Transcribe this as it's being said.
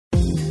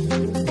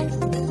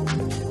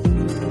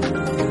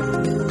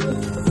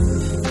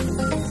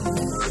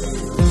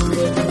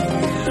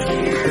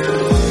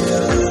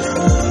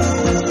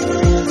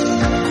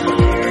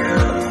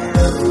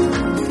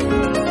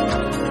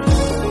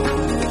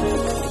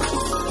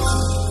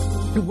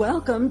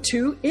Welcome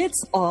to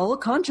It's All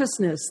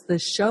Consciousness, the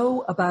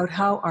show about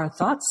how our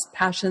thoughts,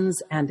 passions,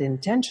 and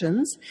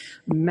intentions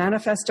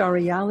manifest our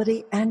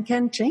reality and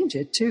can change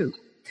it too.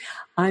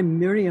 I'm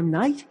Miriam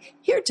Knight,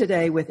 here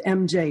today with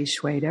MJ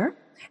Schwader,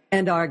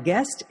 and our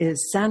guest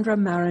is Sandra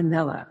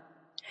Marinella.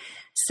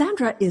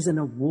 Sandra is an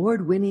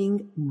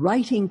award-winning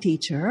writing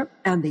teacher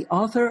and the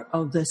author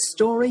of The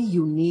Story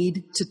You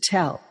Need to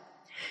Tell.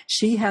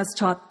 She has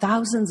taught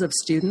thousands of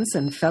students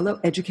and fellow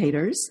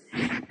educators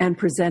and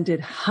presented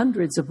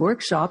hundreds of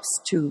workshops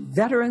to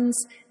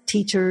veterans,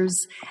 teachers,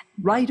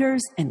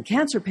 writers, and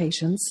cancer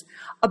patients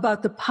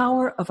about the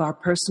power of our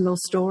personal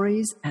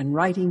stories and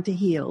writing to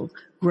heal,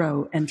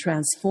 grow, and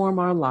transform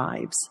our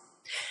lives.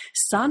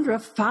 Sandra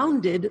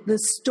founded the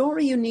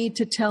Story You Need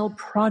to Tell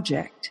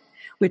project,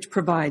 which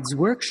provides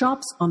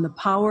workshops on the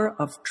power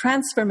of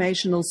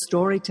transformational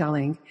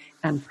storytelling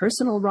and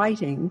personal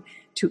writing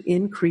to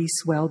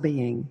increase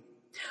well-being.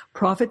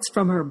 Profits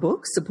from her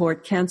book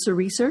support cancer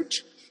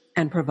research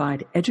and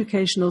provide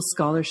educational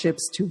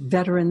scholarships to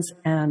veterans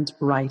and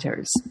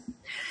writers.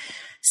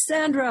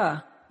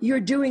 Sandra,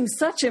 you're doing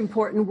such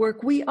important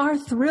work. We are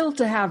thrilled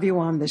to have you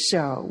on the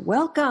show.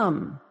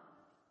 Welcome.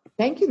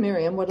 Thank you,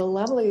 Miriam. What a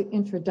lovely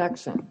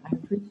introduction. I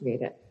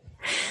appreciate it.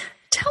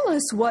 Tell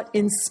us what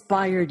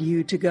inspired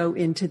you to go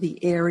into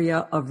the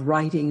area of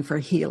writing for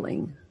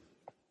healing.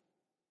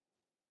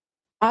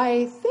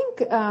 I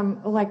think,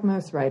 like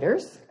most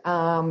writers,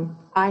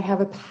 I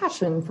have a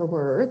passion for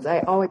words. I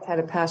always had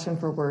a passion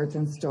for words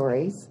and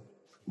stories.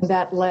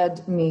 That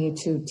led me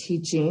to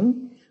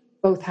teaching,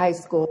 both high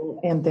school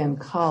and then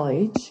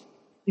college.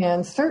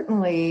 And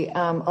certainly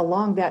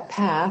along that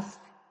path,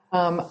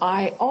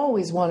 I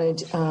always wanted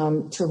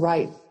to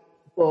write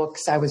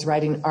books. I was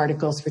writing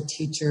articles for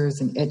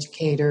teachers and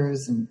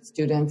educators and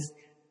students.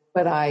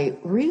 But I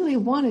really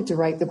wanted to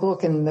write the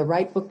book, and the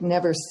right book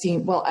never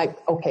seemed, I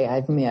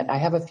admit, I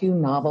have a few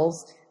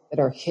novels that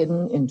are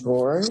hidden in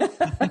drawers.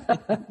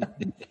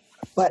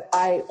 But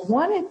I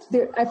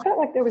felt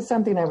like there was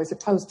something I was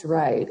supposed to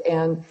write.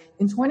 And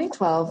in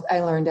 2012,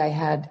 I learned I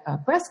had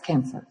breast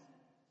cancer.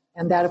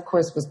 And that, of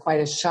course, was quite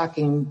a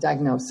shocking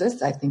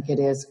diagnosis. I think it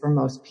is for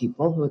most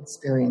people who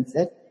experience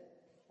it.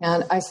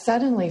 And I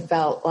suddenly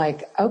felt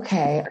like,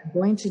 okay, I'm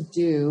going to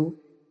do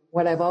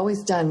what I've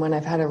always done when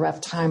I've had a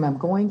rough time. I'm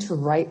going to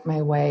write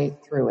my way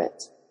through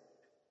it.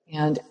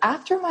 And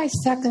after my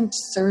second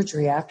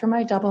surgery, after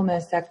my double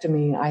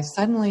mastectomy, I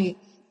suddenly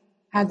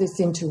had this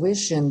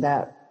intuition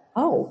that,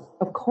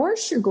 of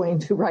course you're going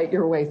to write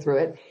your way through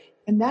it.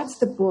 And that's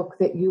the book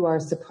that you are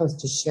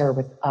supposed to share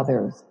with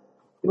others.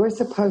 You are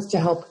supposed to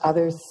help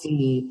others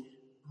see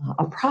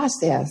a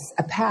process,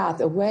 a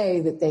path, a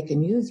way that they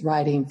can use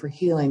writing for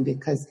healing,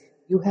 because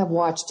you have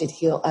watched it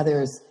heal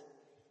others,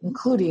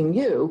 including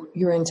you,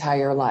 your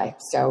entire life.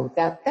 So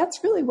that's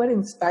really what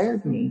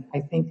inspired me,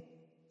 I think,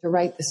 to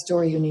write the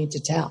story you need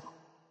to tell.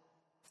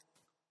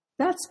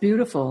 That's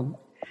beautiful.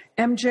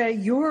 MJ,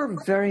 you're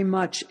very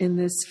much in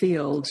this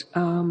field.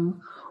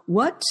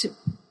 What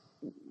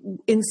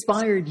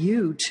inspired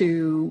you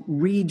to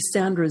read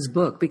Sandra's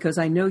book? Because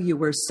I know you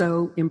were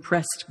so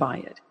impressed by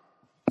it.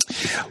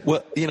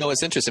 Well,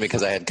 it's interesting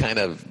because I had kind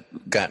of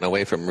gotten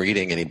away from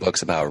reading any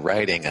books about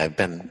writing. I've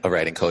been a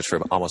writing coach for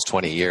almost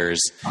 20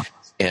 years.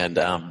 And,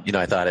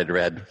 I thought I'd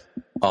read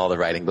all the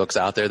writing books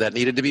out there that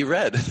needed to be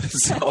read.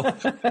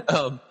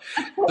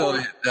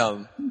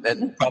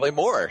 And probably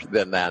more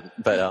than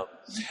that. But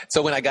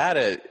so when I got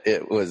it,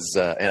 it was,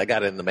 and I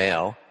got it in the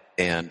mail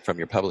and from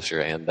your publisher,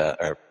 and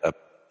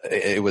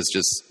it was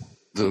just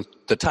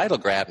the title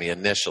grabbed me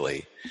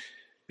initially,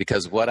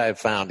 because what I've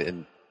found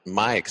in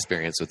my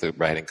experience with the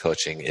writing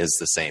coaching is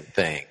the same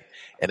thing.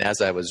 And as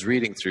I was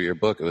reading through your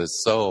book, it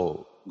was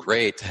so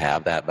great to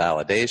have that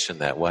validation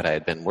that what I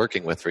had been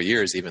working with for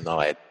years, even though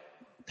I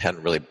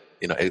hadn't really,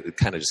 it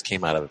kind of just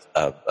came out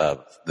of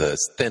the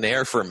thin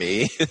air for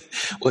me,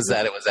 was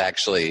that it was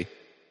actually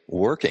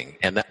working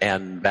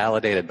and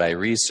validated by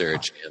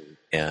research.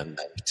 And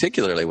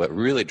particularly what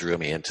really drew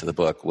me into the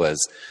book was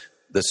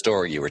the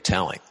story you were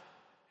telling.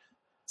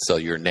 So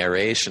your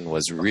narration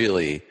was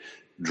really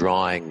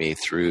drawing me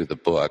through the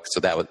book. So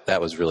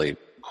that was really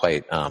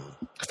quite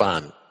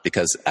fun,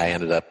 because I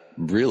ended up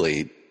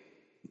really,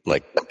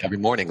 like, every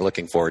morning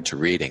looking forward to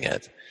reading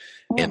it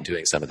and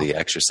doing some of the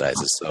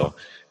exercises. So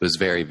it was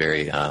very,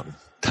 very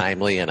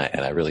timely, and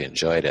I really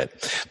enjoyed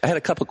it. I had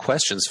a couple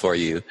questions for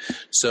you.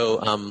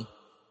 So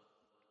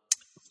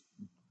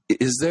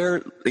is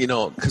there,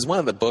 because one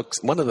of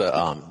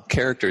the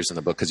characters in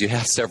the book, because you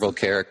have several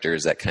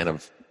characters that kind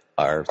of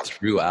are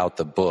throughout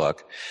the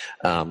book,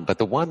 but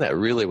the one that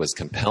really was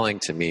compelling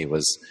to me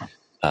was,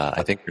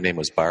 I think her name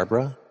was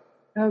Barbara.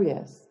 Oh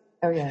yes,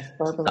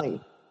 Barbara Lee.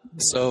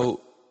 So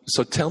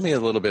tell me a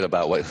little bit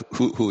about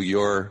who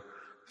your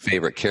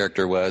favorite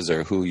character was,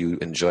 or who you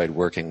enjoyed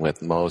working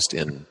with most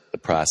in the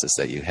process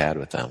that you had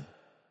with them.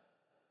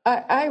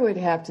 I would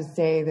have to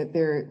say that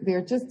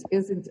there just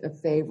isn't a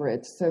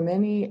favorite. So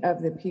many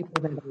of the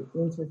people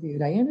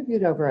that I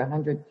interviewed over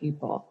 100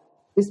 people.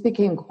 This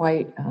became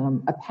quite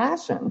a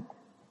passion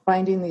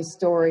finding these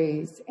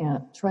stories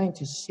and trying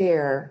to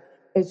share,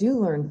 as you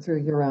learned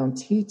through your own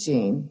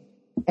teaching,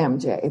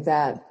 MJ,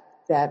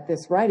 that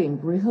this writing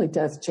really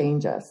does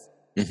change us,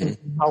 can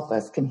help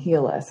us, can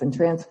heal us, and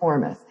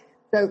transform us.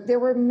 So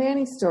there were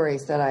many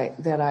stories that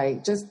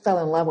I just fell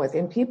in love with,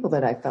 and people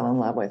that I fell in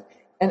love with.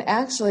 And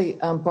actually,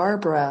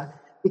 Barbara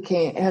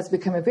has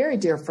become a very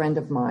dear friend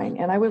of mine.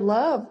 And I would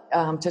love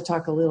to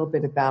talk a little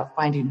bit about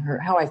finding her,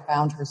 how I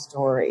found her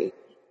story.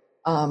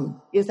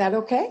 Is that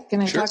okay?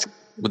 Can I talk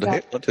about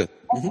it?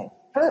 Okay.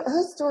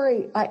 Her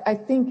story, I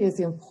think, is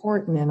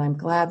important, and I'm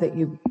glad that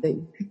you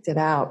picked it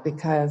out,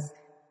 because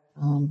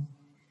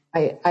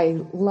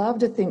I love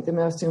to think the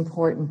most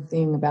important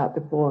thing about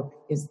the book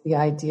is the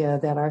idea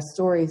that our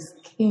stories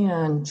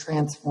can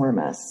transform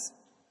us,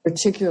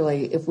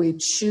 particularly if we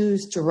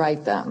choose to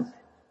write them.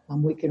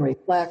 We can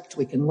reflect,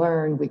 we can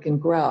learn, we can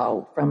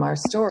grow from our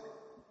story.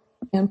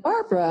 And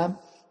Barbara,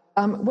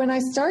 when I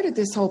started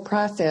this whole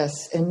process,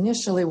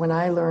 initially when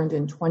I learned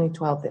in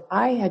 2012 that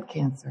I had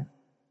cancer,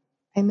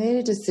 I made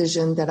a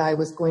decision that I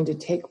was going to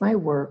take my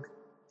work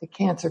to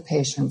cancer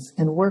patients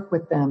and work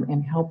with them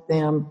and help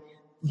them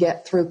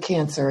get through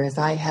cancer as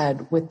I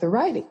had with the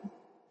writing.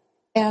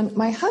 And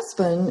my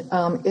husband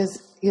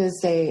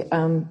is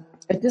a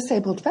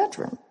disabled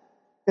veteran.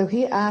 So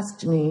he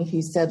asked me,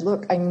 he said,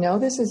 look, I know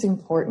this is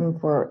important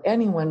for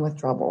anyone with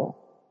trouble.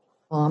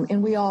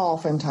 And we all,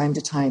 from time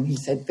to time, he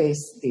said,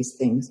 face these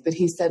things. But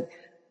he said,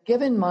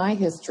 given my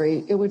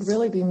history, it would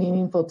really be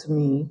meaningful to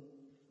me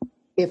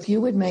if you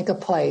would make a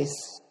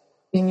place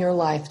in your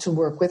life to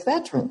work with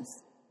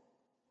veterans.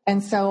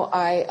 And so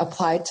I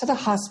applied to the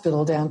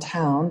hospital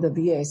downtown, the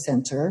VA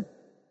center,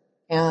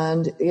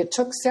 and it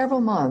took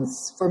several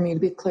months for me to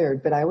be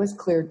cleared, but I was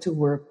cleared to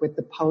work with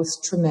the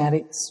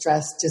post-traumatic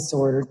stress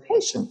disorder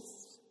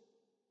patients.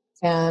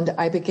 And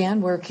I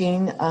began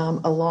working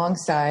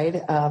alongside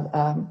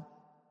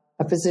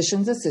a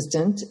physician's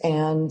assistant,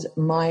 and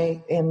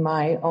in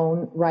my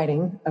own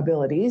writing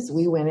abilities,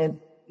 we went in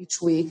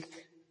each week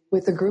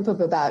with a group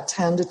of about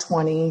 10 to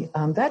 20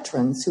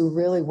 veterans who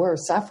really were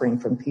suffering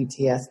from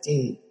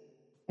PTSD.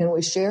 And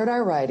we shared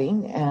our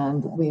writing,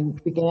 and we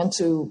began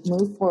to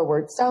move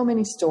forward. So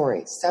many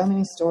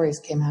stories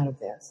came out of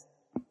this.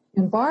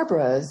 And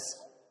Barbara's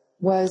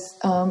was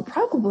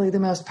probably the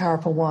most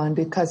powerful one,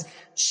 because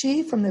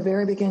she, from the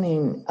very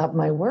beginning of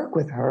my work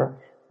with her,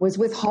 was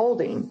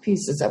withholding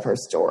pieces of her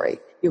story.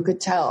 You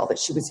could tell that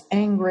she was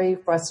angry,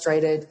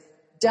 frustrated,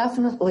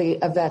 definitely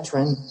a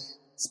veteran,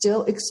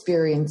 still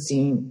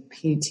experiencing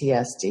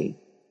PTSD.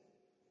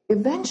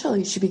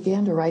 Eventually, she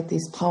began to write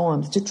these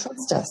poems, to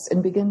trust us,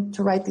 and begin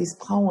to write these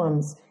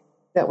poems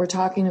that were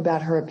talking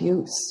about her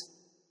abuse,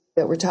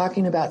 that were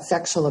talking about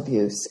sexual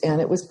abuse.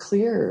 And it was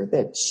clear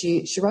that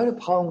she wrote a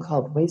poem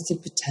called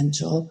Wasted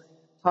Potential,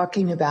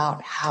 talking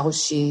about how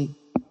she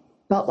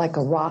felt like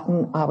a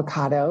rotten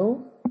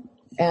avocado.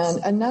 And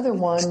another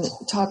one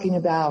talking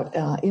about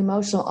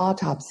emotional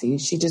autopsy.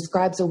 She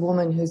describes a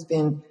woman who's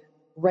been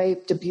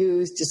raped,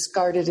 abused,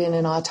 discarded in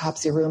an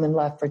autopsy room and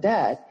left for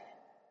dead.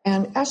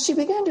 And as she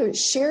began to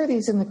share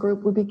these in the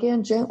group, we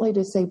began gently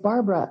to say,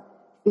 Barbara,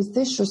 is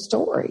this your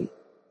story?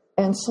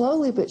 And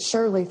slowly but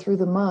surely through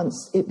the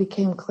months, it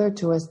became clear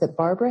to us that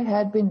Barbara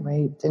had been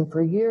raped. And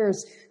for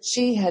years,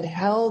 she had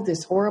held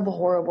this horrible,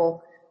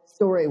 horrible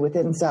story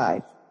within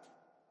inside.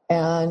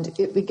 And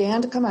it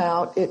began to come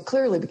out. It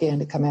clearly began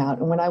to come out.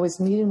 And when I was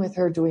meeting with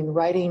her, doing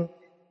writing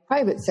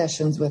private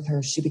sessions with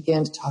her, she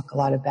began to talk a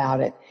lot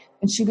about it.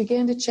 And she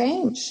began to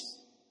change.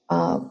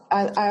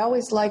 I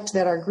always liked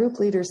that our group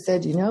leader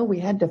said, we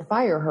had to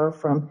fire her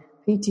from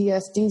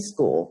PTSD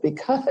school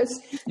because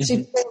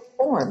she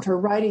transformed. Her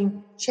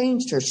writing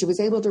changed her. She was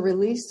able to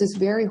release this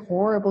very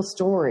horrible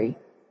story,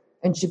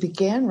 and she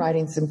began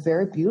writing some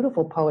very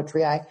beautiful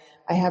poetry. I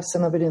have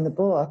some of it in the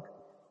book.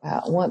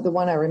 The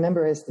one I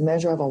remember is The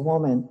Measure of a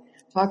Woman,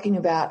 talking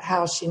about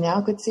how she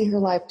now could see her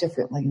life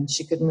differently and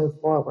she could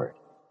move forward.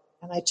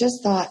 And I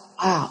just thought,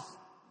 wow,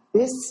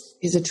 this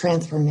is a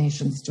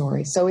transformation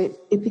story. So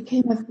it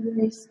became a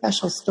very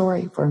special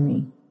story for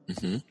me.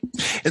 Mm-hmm.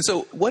 And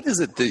so what is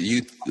it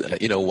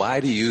that why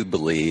do you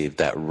believe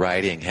that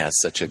writing has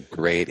such a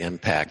great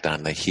impact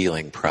on the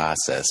healing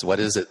process? What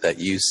is it that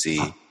you see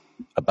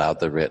about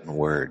the written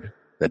word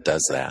that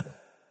does that?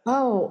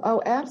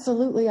 Oh,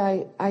 absolutely.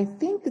 I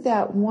think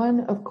that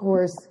one, of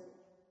course,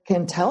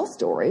 can tell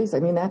stories. I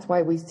mean, that's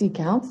why we see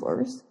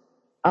counselors.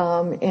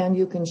 And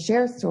you can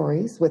share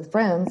stories with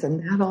friends,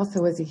 and that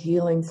also is a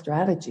healing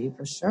strategy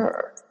for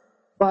sure.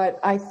 But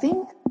I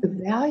think the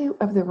value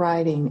of the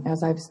writing,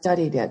 as I've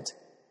studied it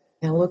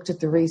and looked at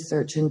the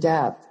research in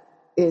depth,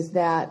 is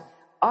that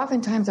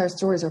oftentimes our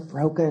stories are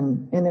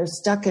broken and they're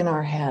stuck in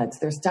our heads.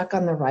 They're stuck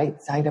on the right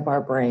side of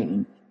our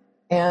brain,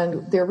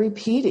 and they're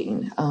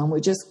repeating. We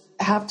just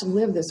have to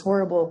live this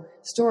horrible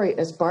story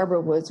as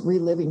Barbara was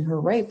reliving her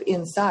rape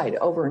inside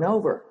over and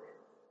over.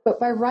 But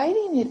by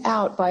writing it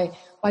out,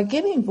 by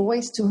giving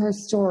voice to her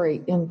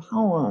story in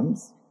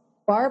poems,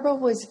 Barbara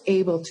was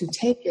able to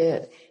take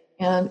it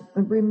and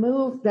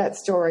remove that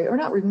story, or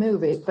not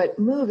remove it, but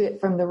move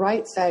it from the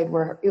right side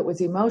where it was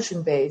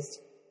emotion-based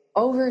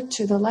over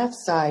to the left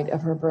side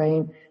of her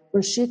brain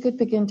where she could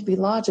begin to be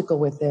logical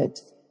with it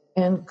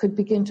and could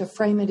begin to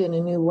frame it in a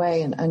new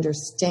way and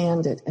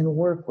understand it and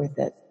work with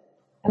it.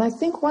 And I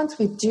think once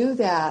we do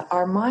that,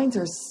 our minds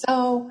are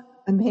so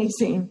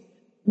amazing.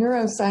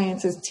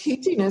 Neuroscience is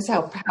teaching us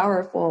how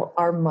powerful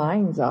our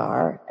minds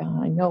are.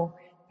 I know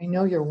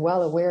you're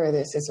well aware of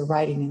this as a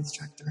writing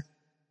instructor.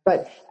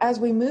 But as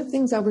we move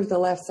things over to the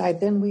left side,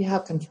 then we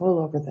have control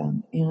over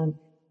them, and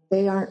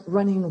they aren't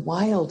running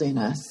wild in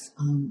us.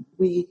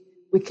 We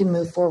can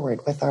move forward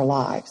with our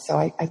lives. So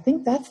I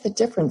think that's the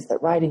difference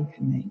that writing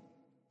can make.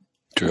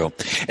 True.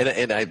 And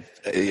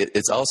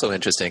it's also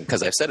interesting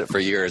because I've said it for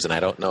years, and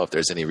I don't know if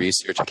there's any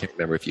research. I can't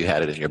remember if you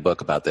had it in your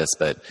book about this,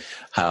 but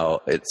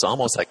how it's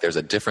almost like there's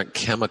a different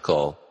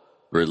chemical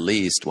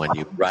released when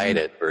you write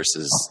it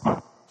versus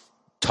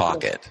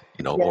talk it,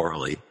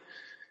 orally.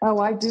 Oh,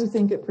 I do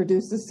think it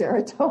produces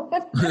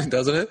serotonin.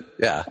 Doesn't it?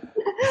 Yeah.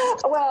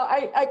 Well,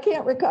 I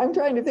can't recall. I'm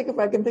trying to think if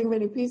I can think of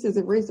any pieces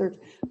of research,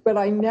 but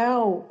I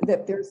know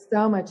that there's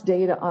so much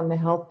data on the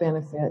health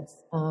benefits.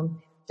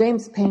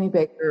 James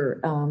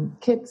Pennebaker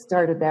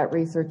kick-started that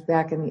research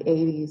back in the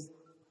 80s,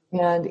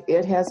 and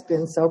it has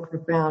been so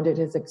profound. It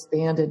has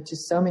expanded to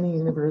so many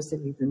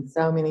universities and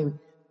so many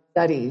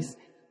studies.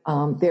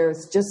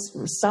 There's just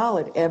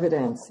solid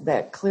evidence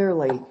that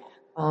clearly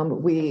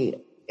we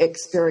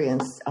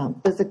experience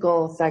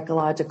physical,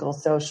 psychological,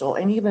 social,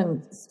 and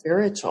even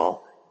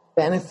spiritual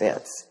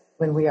benefits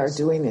when we are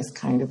doing this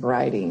kind of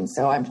writing.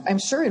 So I'm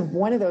sure in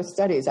one of those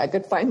studies I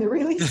could find the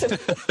release of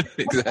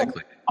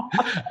Exactly.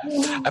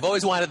 I've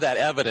always wanted that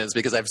evidence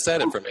because I've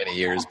said it for many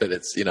years, but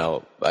it's,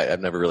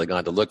 I've never really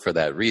gone to look for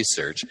that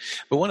research.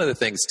 But one of the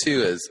things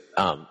too is,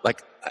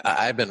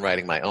 I've been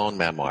writing my own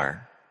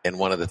memoir, and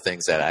one of the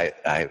things that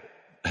I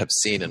have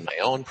seen in my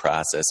own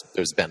process,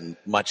 there's been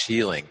much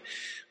healing.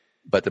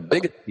 But the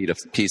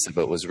biggest piece of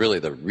it was really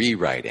the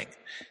rewriting.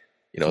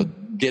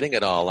 Getting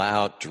it all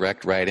out,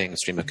 direct writing,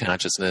 stream of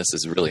consciousness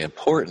is really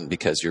important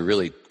because you're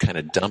really kind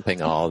of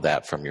dumping all of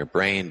that from your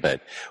brain.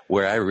 But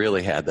where I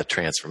really had the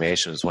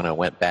transformation was when I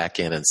went back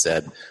in and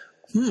said,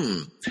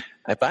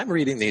 if I'm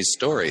reading these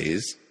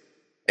stories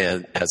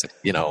and as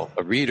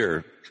a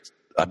reader,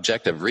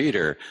 objective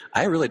reader,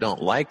 I really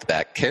don't like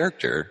that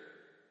character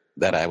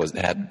that I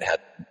had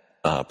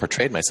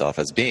portrayed myself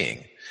as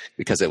being,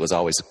 because it was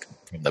always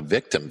from the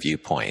victim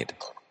viewpoint.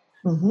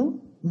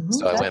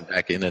 So I went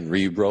back in and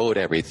rewrote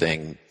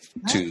everything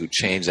to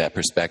change that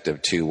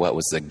perspective to what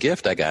was the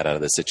gift I got out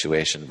of the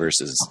situation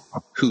versus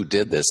who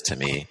did this to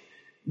me.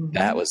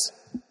 That was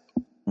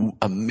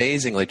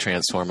amazingly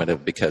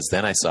transformative because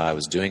then I saw I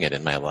was doing it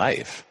in my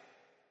life.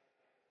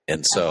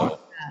 And so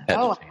I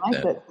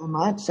like it so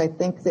much. I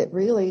think that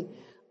really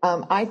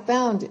I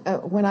found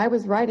when I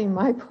was writing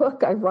my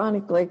book,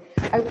 ironically,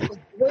 I was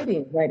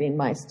avoiding writing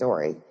my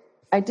story.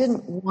 I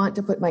didn't want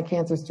to put my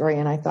cancer story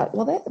in. I thought,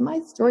 my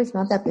story's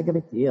not that big of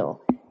a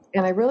deal.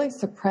 And I really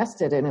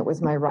suppressed it. And it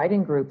was my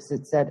writing groups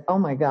that said, oh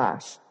my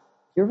gosh,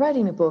 you're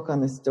writing a book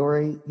on the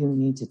story you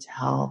need to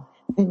tell.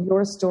 And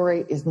your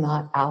story is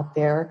not out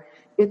there.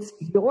 It's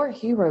your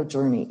hero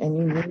journey, and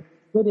you need to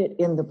put it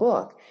in the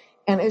book.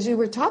 And as you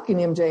were talking,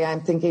 MJ,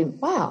 I'm thinking,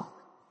 wow.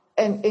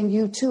 And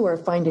you too are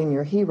finding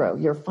your hero.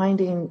 You're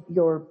finding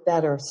your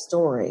better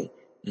story.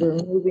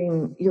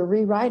 You're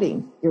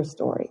rewriting your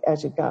story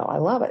as you go. I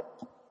love it.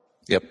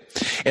 Yep.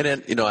 And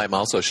then, I'm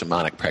also a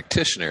shamanic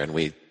practitioner, and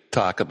we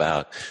talk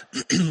about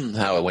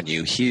how when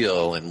you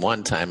heal in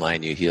one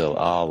timeline, you heal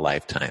all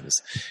lifetimes.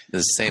 And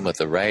the same with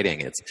the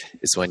writing.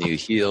 It's when you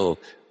heal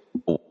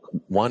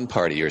one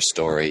part of your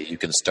story, you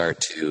can start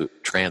to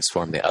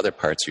transform the other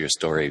parts of your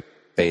story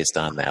based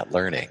on that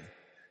learning.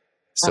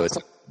 So it's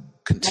a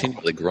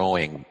continually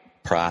growing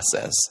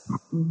process.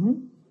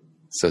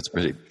 So it's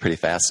pretty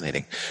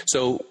fascinating.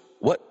 So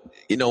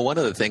one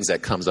of the things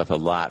that comes up a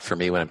lot for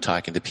me when I'm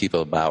talking to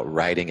people about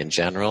writing in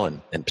general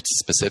and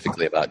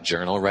specifically about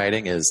journal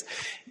writing is,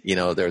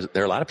 there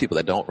are a lot of people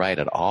that don't write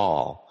at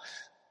all.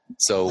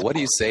 So what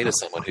do you say to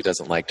someone who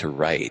doesn't like to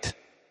write,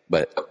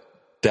 but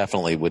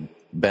definitely would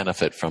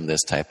benefit from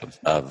this type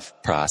of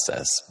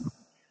process?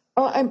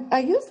 Well, I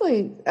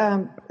usually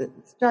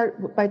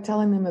start by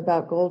telling them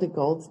about Goldie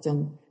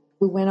Goldston,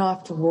 who went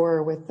off to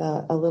war with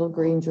a little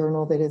green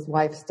journal that his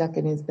wife stuck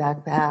in his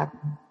backpack.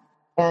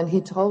 And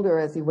he told her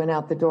as he went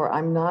out the door,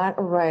 I'm not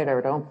a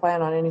writer. Don't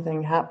plan on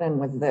anything happening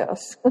with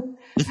this.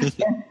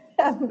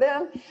 And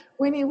then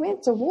when he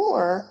went to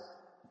war,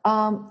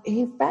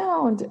 he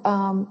found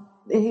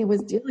he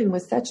was dealing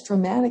with such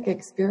traumatic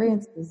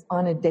experiences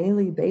on a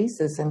daily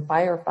basis in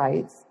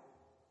firefights,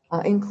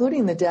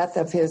 including the death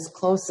of his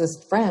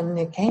closest friend,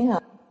 Nick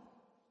Hand.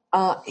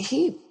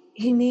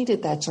 He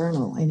needed that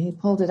journal, and he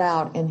pulled it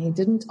out, and he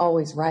didn't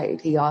always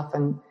write. He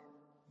often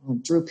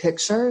drew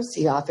pictures.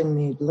 He often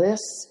made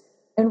lists.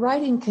 And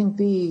writing can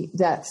be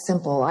that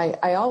simple.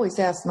 I always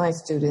ask my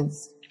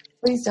students,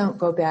 please don't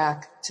go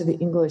back to the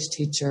English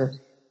teacher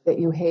that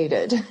you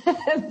hated.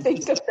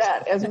 Think of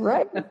that as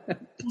right.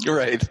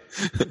 Right.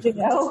 You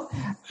know,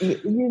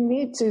 you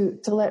need to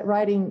let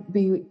writing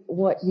be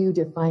what you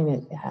define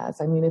it as.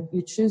 I mean, if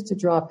you choose to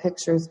draw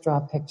pictures, draw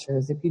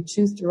pictures. If you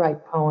choose to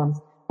write poems,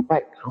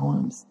 write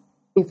poems.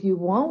 If you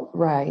won't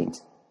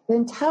write,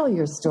 then tell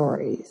your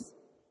stories.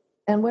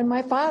 And when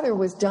my father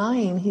was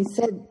dying, he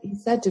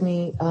said to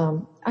me,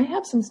 I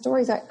have some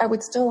stories I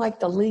would still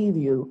like to leave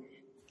you.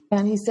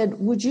 And he said,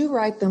 would you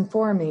write them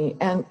for me?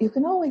 And you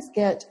can always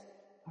get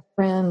a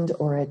friend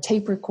or a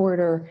tape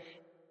recorder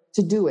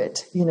to do it,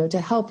 you know,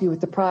 to help you with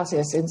the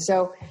process. And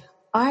so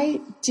I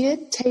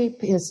did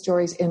tape his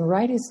stories and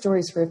write his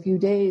stories for a few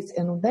days.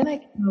 And then I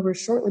came over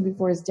shortly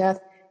before his death.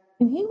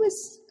 And he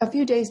was, a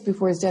few days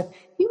before his death,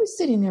 he was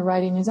sitting there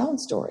writing his own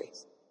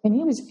stories. And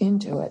he was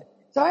into it.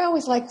 So I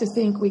always like to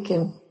think we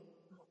can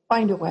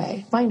find a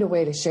way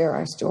to share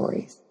our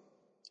stories.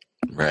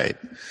 Right.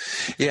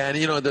 Yeah. And,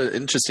 you know, the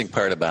interesting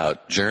part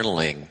about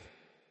journaling,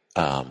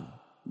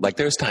 like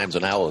there's times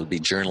when I will be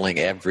journaling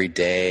every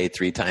day,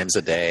 3 times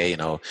a day, you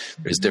know,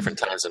 there's different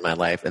times in my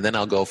life. And then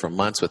I'll go for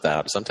months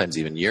without, sometimes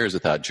even years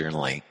without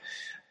journaling.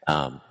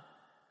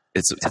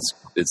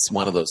 It's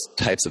one of those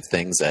types of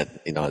things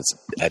that, you know,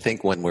 I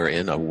think when we're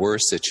in a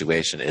worse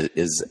situation, it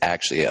is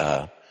actually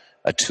a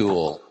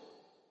tool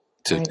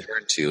to right.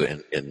 turn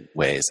to in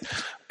ways.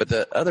 But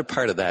the other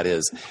part of that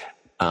is,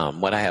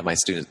 what I have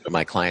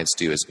my clients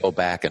do is go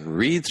back and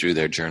read through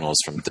their journals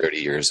from 30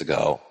 years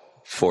ago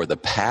for the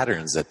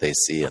patterns that they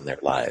see in their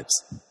lives,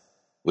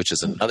 which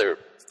is another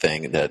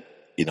thing that,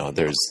 you know,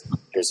 there's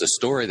a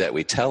story that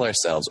we tell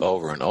ourselves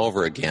over and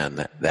over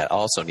again that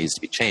also needs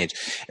to be changed.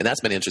 And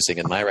that's been interesting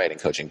in my writing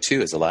coaching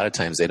too, is a lot of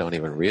times they don't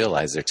even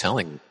realize they're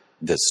telling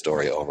this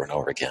story over and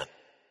over again.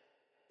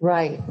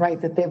 Right,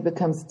 that they've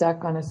become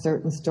stuck on a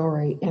certain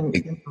story and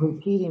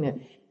repeating it.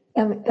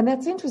 And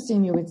that's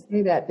interesting you would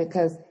say that,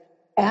 because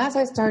as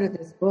I started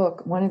this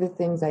book, one of the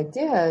things I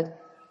did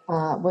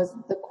was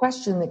the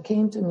question that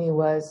came to me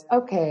was,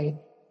 okay,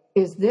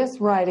 is this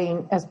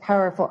writing as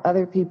powerful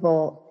other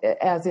people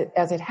as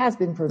it has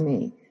been for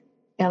me?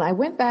 And I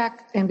went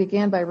back and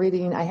began by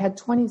reading. I had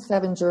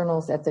 27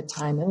 journals at the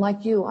time. And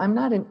like you, I'm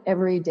not an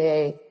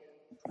everyday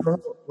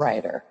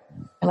writer.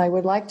 And I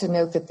would like to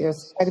note that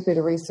there's quite a bit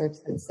of research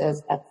that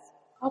says that's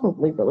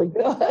probably really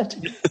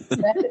good.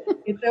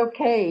 It's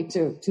okay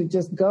to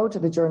just go to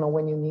the journal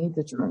when you need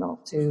the journal,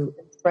 to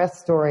express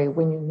story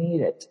when you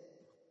need it.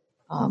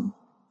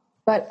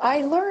 But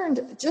I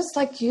learned, just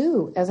like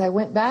you, as I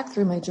went back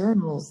through my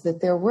journals,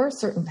 that there were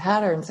certain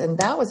patterns, and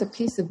that was a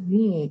piece of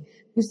me.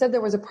 You said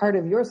there was a part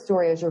of your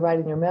story as you're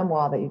writing your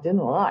memoir that you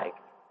didn't like.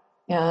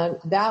 And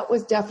that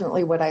was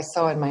definitely what I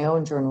saw in my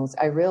own journals.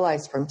 I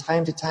realized from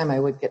time to time I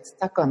would get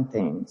stuck on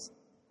things,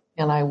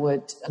 and I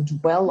would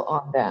dwell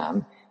on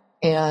them.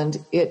 And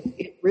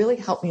it really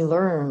helped me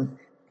learn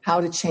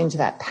how to change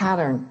that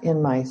pattern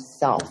in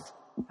myself,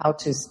 how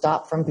to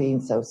stop from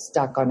being so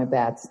stuck on a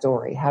bad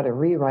story, how to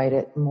rewrite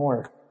it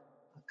more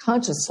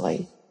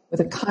consciously with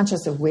a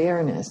conscious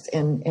awareness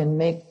and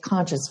make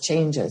conscious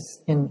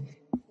changes in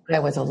what I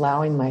was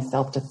allowing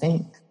myself to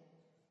think.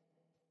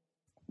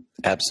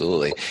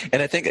 Absolutely.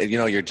 And I think, you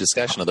know, your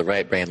discussion of the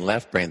right brain,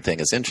 left brain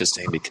thing is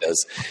interesting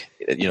because,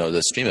 you know,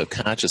 the stream of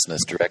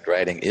consciousness, direct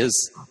writing,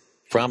 is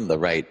from the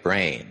right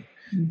brain.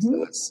 Mm-hmm.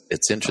 So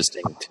it's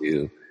interesting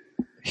to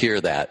hear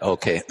that,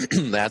 okay,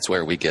 that's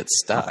where we get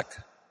stuck.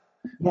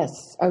 Yes.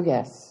 Oh,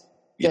 yes.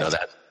 You know,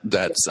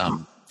 that's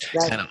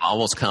kind of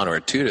almost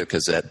counterintuitive,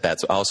 because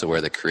that's also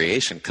where the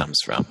creation comes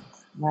from.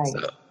 Right.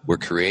 So we're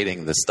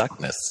creating the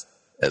stuckness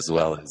as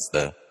well as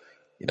the,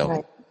 you know,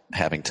 right.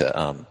 having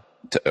to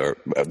or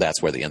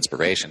that's where the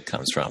inspiration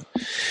comes from.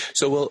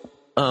 So,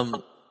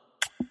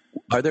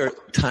 are there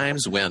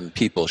times when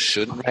people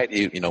shouldn't write?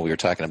 You know, we were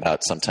talking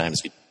about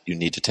sometimes you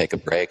need to take a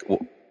break.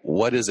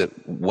 What is it?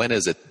 When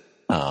is it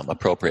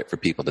appropriate for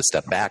people to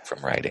step back from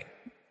writing?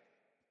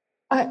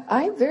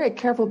 I'm very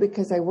careful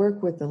because I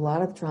work with a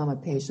lot of trauma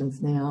patients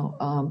now.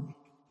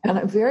 And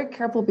I'm very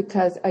careful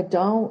because I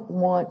don't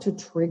want to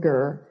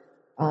trigger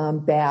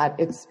bad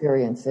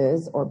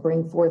experiences or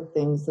bring forth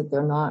things that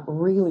they're not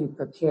really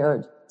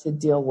prepared to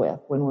deal with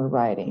when we're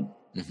writing.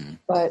 Mm-hmm.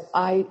 But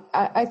I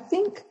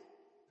think,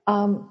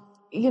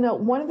 you know,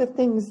 one of the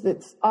things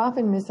that's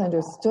often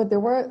misunderstood, there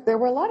were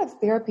a lot of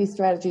therapy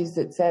strategies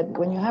that said,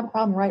 when you have a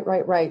problem,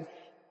 write.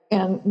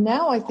 And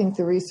now I think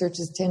the research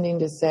is tending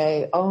to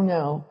say, oh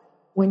no,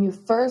 when you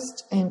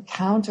first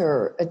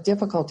encounter a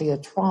difficulty, a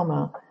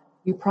trauma,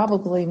 you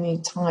probably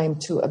need time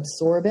to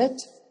absorb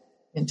it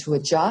and to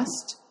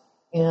adjust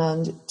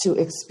and to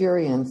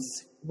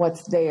experience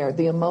what's there,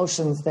 the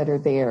emotions that are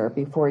there,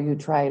 before you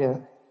try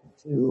to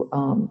you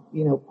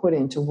know, put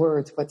into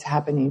words what's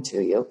happening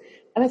to you.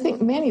 And I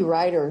think many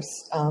writers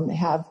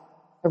have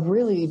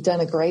really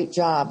done a great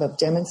job of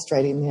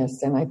demonstrating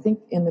this. And I think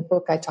in the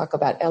book I talk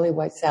about Elie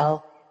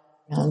Wiesel,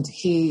 and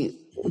he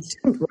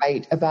didn't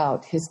write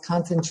about his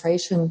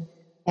concentration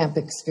camp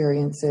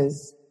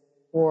experiences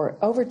for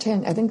over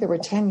 10, I think there were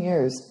 10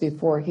 years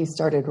before he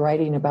started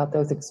writing about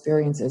those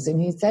experiences. And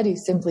he said he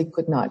simply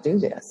could not do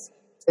this.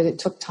 that it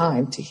took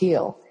time to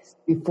heal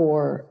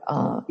before,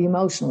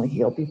 emotionally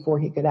heal, before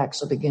he could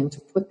actually begin to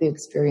put the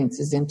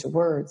experiences into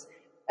words.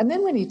 And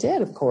then when he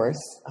did, of course,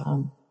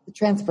 the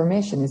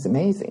transformation is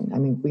amazing. I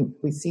mean,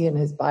 we see in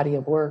his body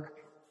of work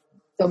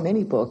so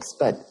many books,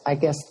 but I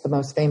guess the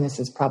most famous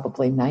is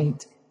probably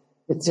Night.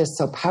 It just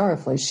so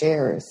powerfully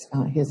shares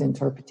his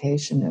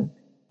interpretation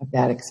of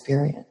that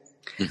experience.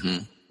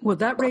 Mm-hmm. Well,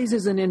 that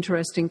raises an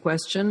interesting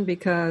question,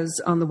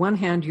 because on the one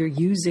hand, you're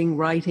using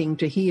writing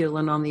to heal,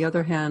 and on the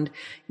other hand,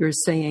 you're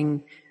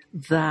saying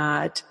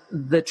that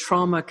the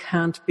trauma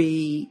can't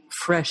be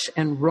fresh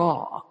and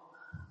raw.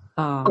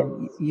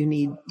 You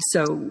need,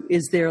 so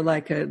is there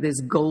like this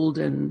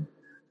golden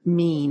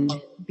mean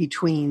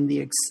between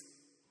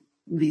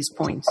these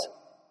points?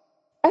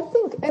 I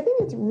think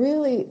it's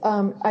really,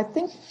 I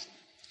think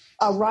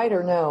a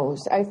writer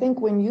knows. I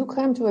think when you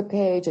come to a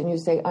page and you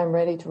say, I'm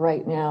ready to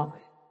write now,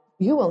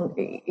 you will,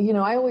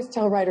 I always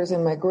tell writers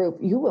in my group,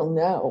 you will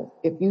know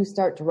if you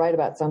start to write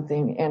about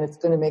something and it's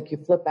going to make you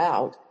flip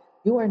out,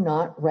 you are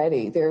not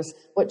ready. There's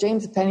what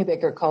James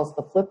Pennebaker calls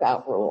the flip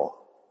out rule.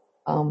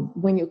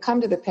 When you come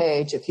to the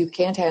page, if you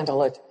can't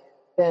handle it,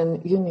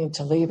 then you need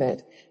to leave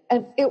it.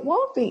 And it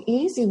won't be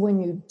easy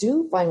when you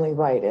do finally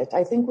write it.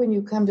 I think when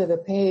you come to the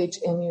page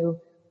and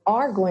you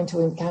are going to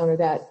encounter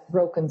that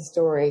broken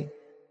story,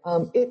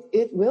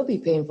 it will be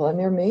painful, and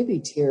there may be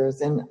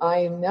tears. And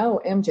I know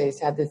MJ's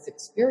had this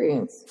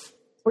experience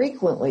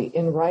frequently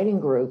in writing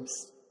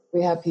groups.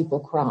 We have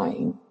people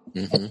crying,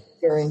 and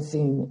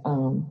experiencing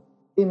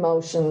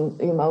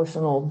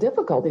emotional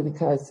difficulty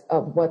because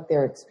of what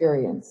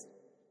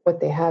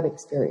they have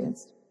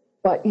experienced.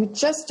 But you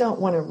just don't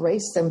want to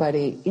race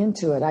somebody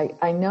into it.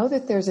 I know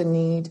that there's a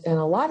need, and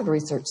a lot of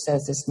research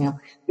says this now,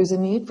 there's a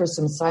need for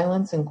some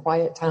silence and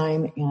quiet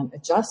time and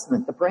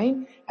adjustment. The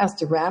brain has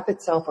to wrap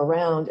itself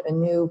around a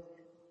new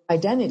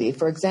identity.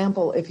 For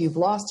example, if you've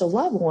lost a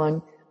loved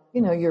one,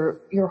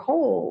 your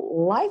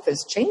whole life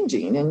is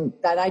changing, and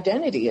that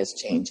identity is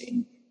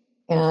changing.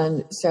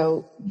 And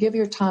so give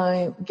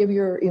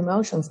your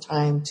emotions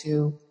time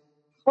to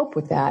cope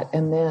with that,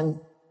 and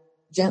then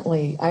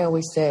gently, I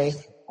always say,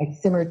 I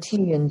simmer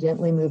tea and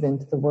gently move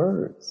into the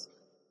words.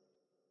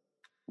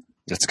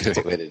 That's a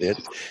good way to do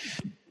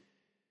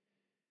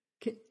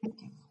it.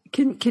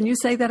 Can you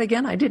say that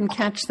again? I didn't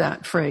catch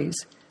that phrase.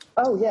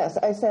 Oh, yes.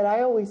 I said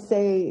I always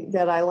say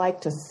that I like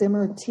to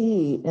simmer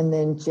tea and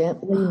then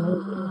gently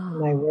move into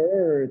my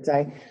words.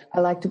 I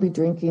like to be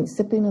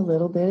sipping a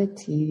little bit of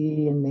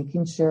tea and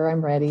making sure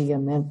I'm ready,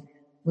 and then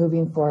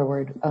moving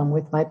forward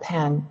with my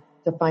pen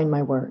to find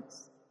my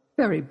words.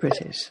 Very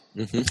British.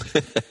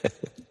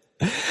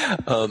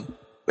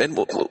 And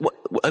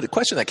the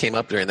question that came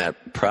up during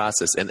that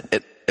process, and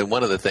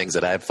one of the things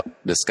that I've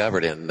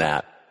discovered in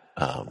that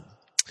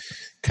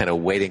kind of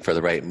waiting for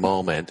the right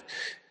moment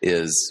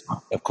is,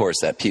 of course,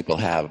 that people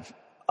have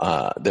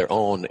their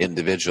own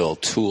individual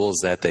tools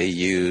that they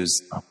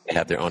use. They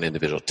have their own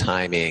individual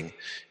timing.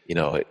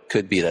 It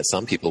could be that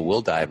some people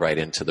will dive right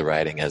into the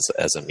writing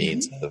as a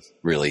means of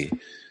really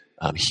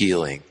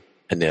healing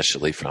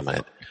initially from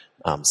it.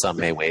 Some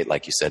may wait,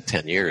 like you said,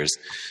 10 years.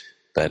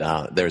 But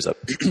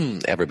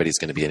everybody's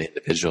going to be an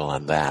individual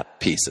on that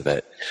piece of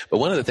it. But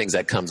one of the things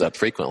that comes up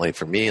frequently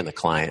for me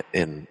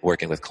in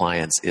working with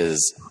clients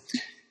is,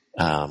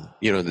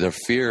 their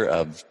fear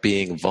of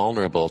being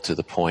vulnerable to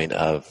the point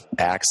of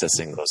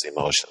accessing those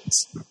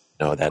emotions.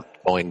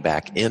 That going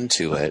back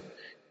into it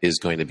is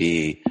going to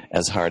be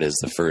as hard as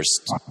the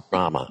first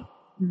trauma,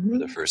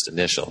 the first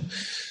initial.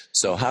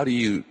 So how do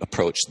you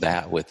approach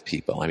that with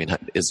people? I mean,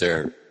 is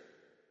there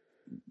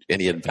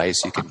any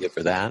advice you can give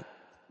for that?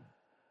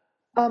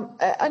 No,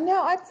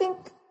 I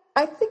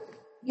think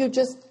you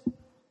just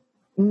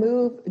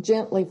move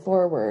gently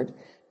forward.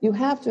 You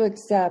have to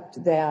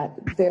accept that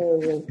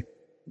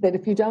that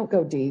if you don't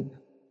go deep,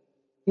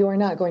 you are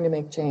not going to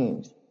make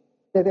change.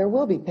 That there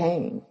will be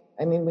pain.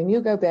 I mean, when you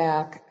go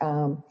back,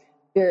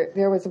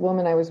 there was a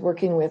woman I was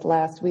working with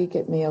last week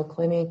at Mayo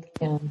Clinic,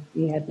 and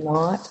she had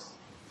not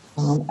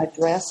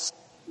addressed.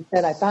 She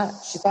said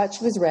she thought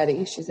she was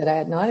ready. She said, I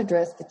had not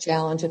addressed the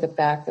challenge of the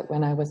fact that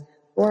when I was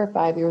 4 or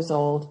 5 years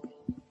old,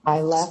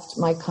 I left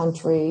my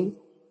country.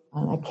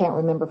 I can't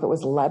remember if it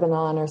was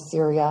Lebanon or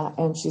Syria.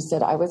 And she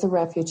said, I was a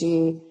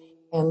refugee,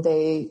 and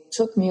they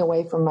took me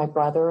away from my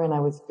brother, and I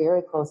was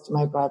very close to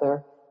my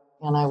brother.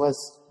 And I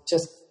was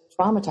just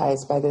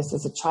traumatized by this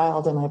as a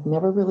child, and I've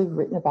never really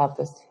written about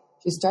this.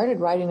 She started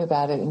writing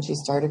about it, and she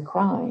started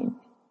crying.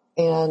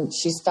 And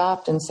she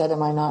stopped and said,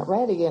 am I not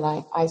ready? And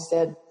I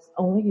said,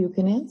 only you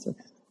can answer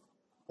that.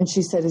 And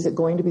she said, is it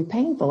going to be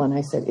painful? And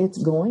I said, it's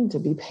going to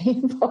be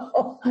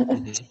painful.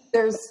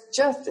 There's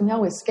just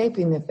no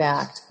escaping the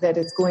fact that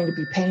it's going to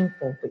be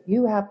painful. But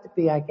you have to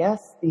be, I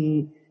guess,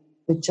 the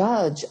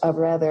judge of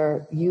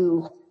whether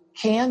you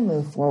can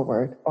move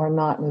forward or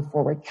not move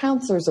forward.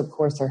 Counselors, of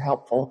course, are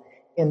helpful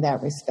in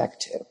that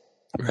respect, too.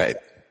 Right.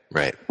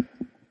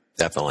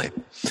 Definitely.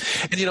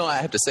 And, I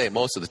have to say,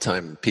 most of the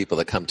time, people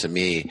that come to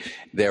me,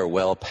 they're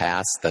well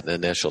past that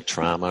initial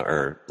trauma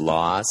or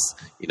loss.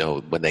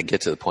 When they get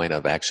to the point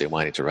of actually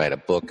wanting to write a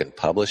book and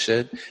publish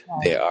it,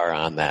 they are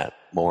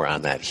more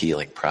on that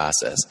healing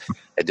process.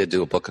 I did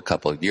do a book a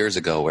couple of years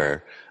ago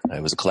where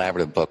it was a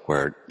collaborative book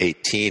where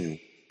 18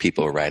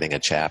 people were writing a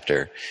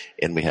chapter,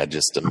 and we had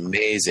just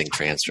amazing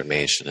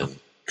transformation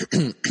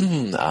and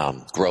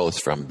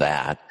growth from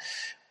that.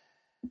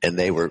 And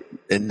they were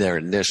in their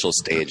initial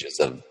stages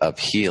of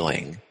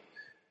healing,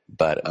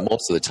 but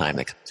most of the time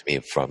they come to me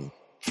from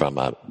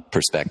a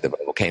perspective of,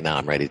 okay, now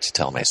I'm ready to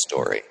tell my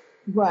story.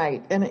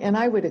 Right, and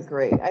I would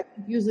agree. I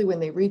think usually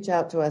when they reach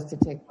out to us to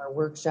take our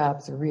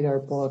workshops or read our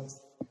books,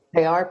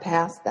 they are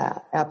past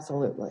that,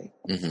 absolutely.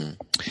 Mm-hmm.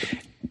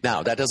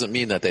 Now, that doesn't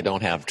mean that they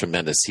don't have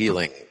tremendous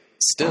healing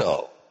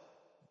still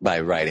by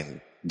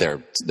writing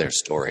their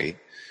story,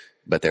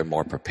 but they're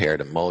more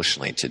prepared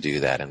emotionally to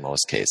do that in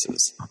most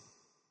cases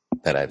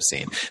that I've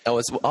seen. Now,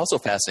 what's also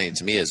fascinating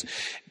to me is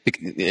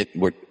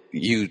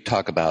you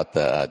talk about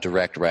the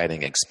direct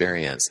writing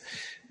experience.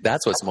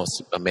 That's what's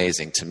most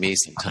amazing to me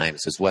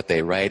sometimes is what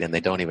they write and they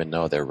don't even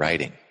know they're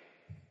writing.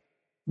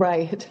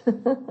 Right.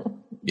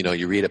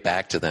 You read it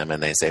back to them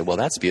and they say, well,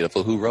 that's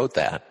beautiful. Who wrote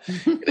that?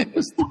 And it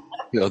was,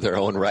 their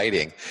own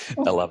writing.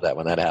 I love that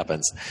when that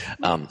happens.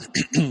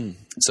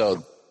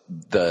 So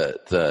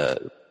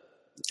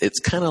it's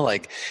kind of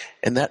like,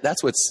 and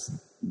that's what's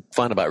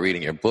fun about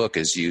reading your book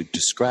is you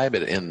describe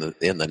it in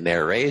the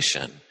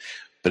narration,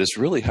 but it's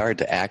really hard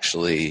to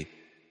actually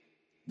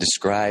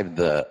describe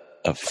the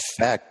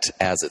effect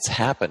as it's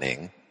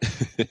happening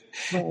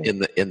right. in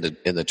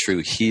the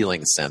true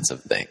healing sense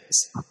of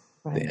things,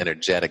 right. The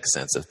energetic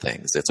sense of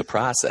things. It's a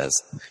process.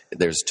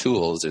 There's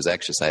tools, there's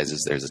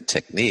exercises, there's a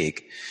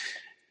technique,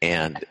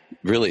 and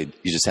really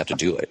you just have to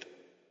do it.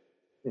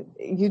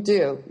 You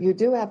do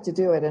have to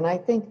do it. And I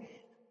think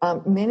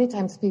many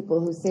times people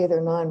who say they're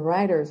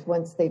non-writers,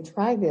 once they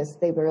try this,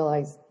 they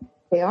realize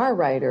they are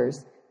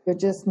writers. They're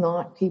just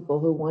not people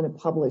who want to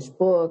publish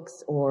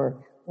books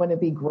or want to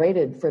be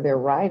graded for their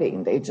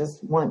writing. They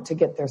just want to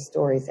get their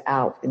stories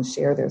out and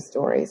share their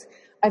stories.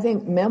 I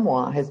think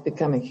memoir has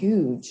become a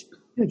huge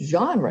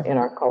genre in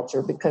our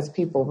culture because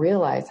people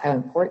realize how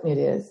important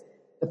it is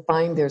to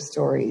find their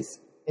stories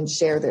and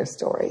share their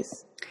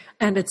stories.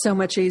 And it's so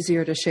much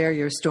easier to share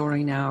your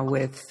story now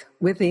with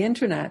the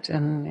internet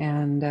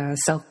and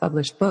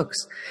self-published books.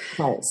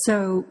 Right.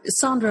 So,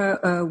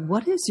 Sandra,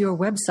 what is your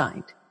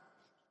website?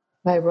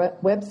 My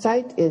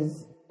website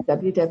is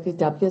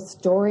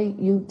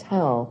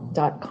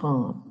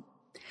www.storyyouTell.com.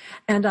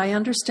 And I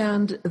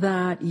understand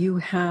that you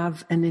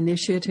have an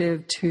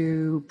initiative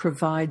to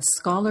provide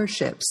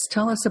scholarships.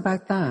 Tell us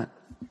about that.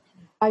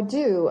 I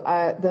do.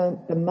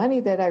 The money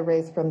that I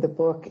raise from the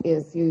book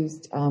is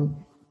used to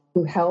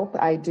help.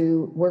 I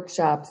do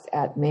workshops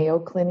at Mayo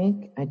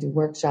Clinic. I do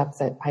workshops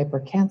at Piper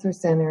Cancer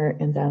Center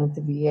and down at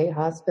the VA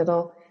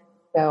hospital.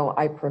 So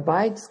I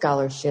provide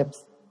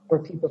scholarships for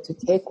people to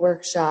take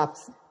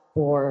workshops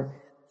or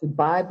to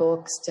buy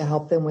books to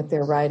help them with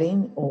their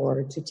writing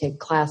or to take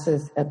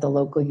classes at the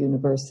local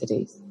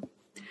universities.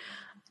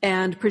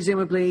 And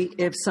presumably,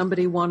 if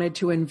somebody wanted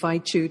to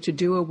invite you to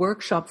do a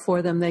workshop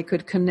for them, they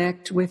could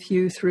connect with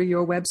you through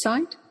your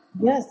website?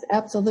 Yes,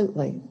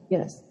 absolutely.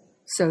 Yes.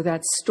 So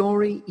that's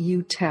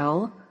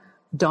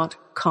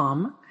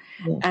storyyouTell.com.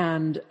 Yes.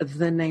 And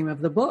the name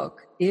of the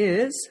book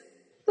is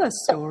The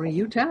Story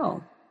You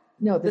Tell.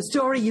 No, the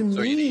story you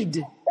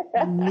need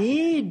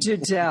to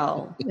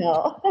tell.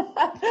 No.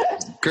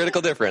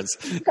 Critical difference.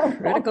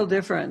 Critical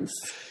difference.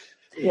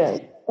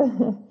 Yes.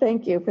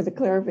 Thank you for the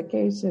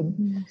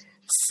clarification.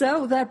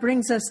 So that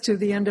brings us to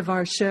the end of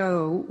our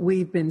show.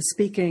 We've been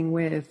speaking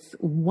with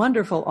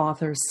wonderful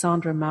author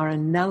Sandra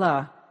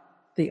Marinella,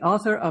 the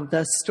author of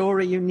The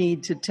Story You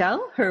Need to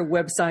Tell. Her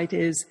website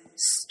is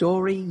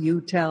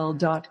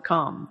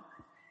storyyouTell.com.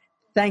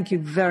 Thank you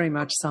very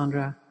much,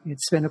 Sandra.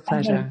 It's been a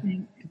pleasure.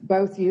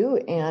 Both you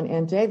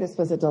and Jay, this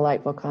was a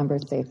delightful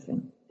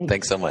conversation.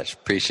 Thanks so much.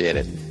 Appreciate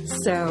it.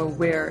 So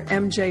we're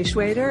MJ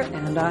Schwader,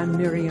 and I'm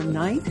Miriam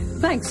Knight.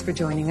 Thanks for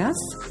joining us.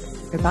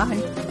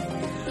 Goodbye.